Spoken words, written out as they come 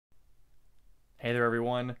Hey there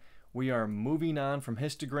everyone, we are moving on from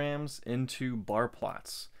histograms into bar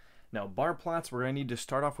plots. Now bar plots, we're going to need to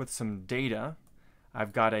start off with some data.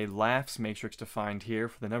 I've got a laughs matrix defined here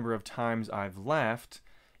for the number of times I've laughed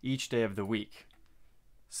each day of the week.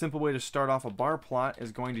 Simple way to start off a bar plot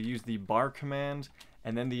is going to use the bar command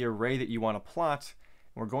and then the array that you want to plot.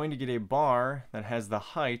 We're going to get a bar that has the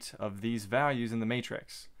height of these values in the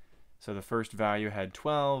matrix. So the first value had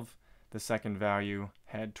 12, the second value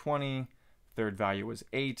had 20, third value was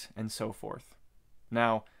 8, and so forth.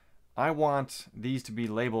 Now, I want these to be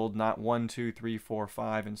labeled not 1, 2, 3, 4,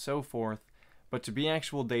 5, and so forth, but to be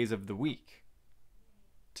actual days of the week.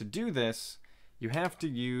 To do this, you have to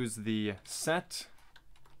use the set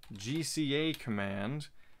gca command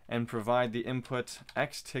and provide the input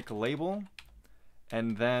xticklabel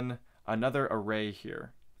and then another array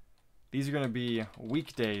here. These are going to be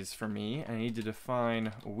weekdays for me, and I need to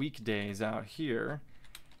define weekdays out here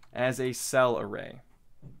as a cell array.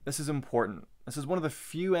 This is important. This is one of the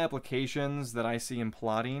few applications that I see in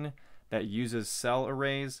plotting that uses cell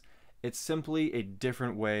arrays. It's simply a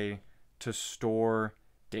different way to store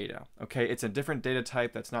data. Okay, it's a different data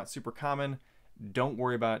type that's not super common. Don't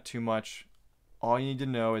worry about it too much. All you need to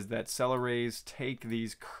know is that cell arrays take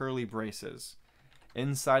these curly braces.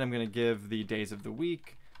 Inside, I'm going to give the days of the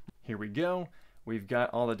week. Here we go. We've got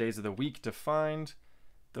all the days of the week defined.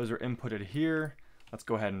 Those are inputted here. Let's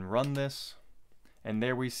go ahead and run this. And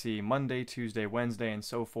there we see Monday, Tuesday, Wednesday, and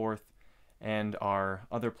so forth. And our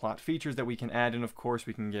other plot features that we can add in, of course,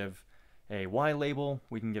 we can give a Y label,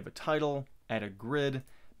 we can give a title, add a grid,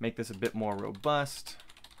 make this a bit more robust.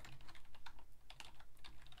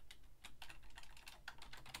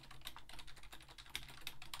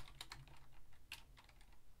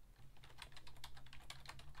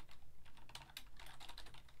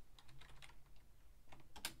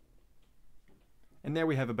 And there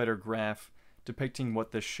we have a better graph depicting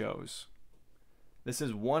what this shows. This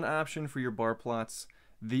is one option for your bar plots.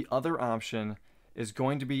 The other option is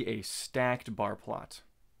going to be a stacked bar plot.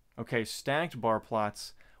 Okay, stacked bar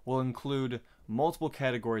plots will include multiple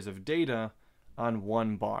categories of data on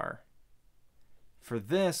one bar. For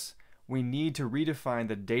this, we need to redefine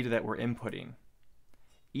the data that we're inputting.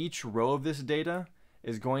 Each row of this data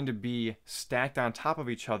is going to be stacked on top of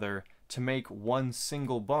each other to make one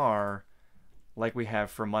single bar like we have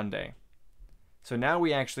for Monday. So now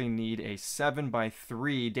we actually need a 7 by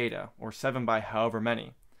 3 data, or 7 by however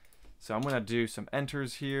many. So I'm going to do some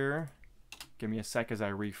enters here. Give me a sec as I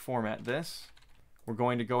reformat this. We're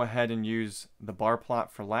going to go ahead and use the bar plot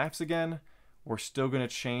for laughs again. We're still going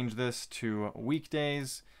to change this to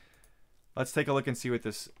weekdays. Let's take a look and see what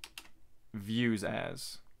this views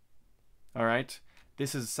as. Alright,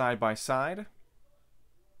 this is side by side.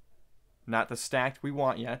 Not the stacked we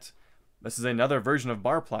want yet. This is another version of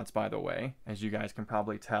bar plots, by the way, as you guys can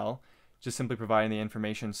probably tell. Just simply providing the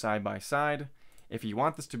information side by side. If you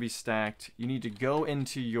want this to be stacked, you need to go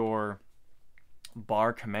into your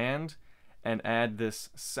bar command and add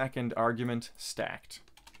this second argument stacked.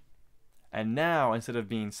 And now, instead of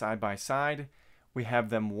being side by side, we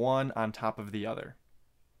have them one on top of the other.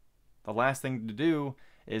 The last thing to do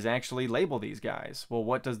is actually label these guys. Well,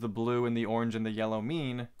 what does the blue and the orange and the yellow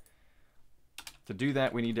mean? To do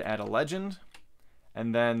that, we need to add a legend,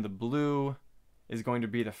 and then the blue is going to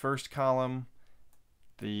be the first column,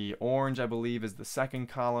 the orange, I believe, is the second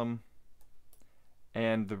column,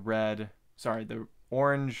 and the red, sorry, the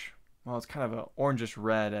orange, well, it's kind of an orangish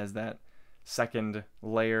red as that second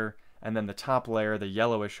layer, and then the top layer, the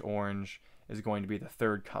yellowish orange, is going to be the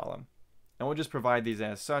third column. And we'll just provide these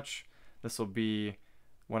as such. This will be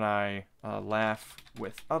when I laugh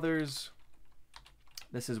with others.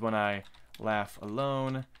 This is when I laugh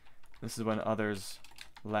alone. This is when others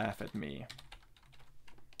laugh at me.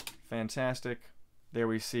 Fantastic. There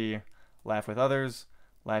we see laugh with others,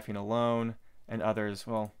 laughing alone, and others,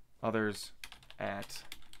 well, others at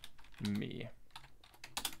me.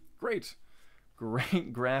 Great.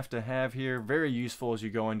 Great graph to have here. Very useful as you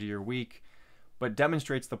go into your week, but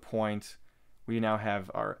demonstrates the point. We now have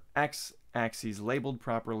our x-axes labeled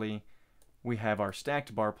properly. We have our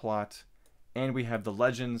stacked bar plot, and we have the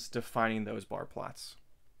legends defining those bar plots.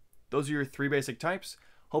 Those are your 3 basic types.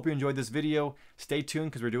 Hope you enjoyed this video. Stay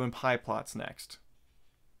tuned because we're doing pie plots next.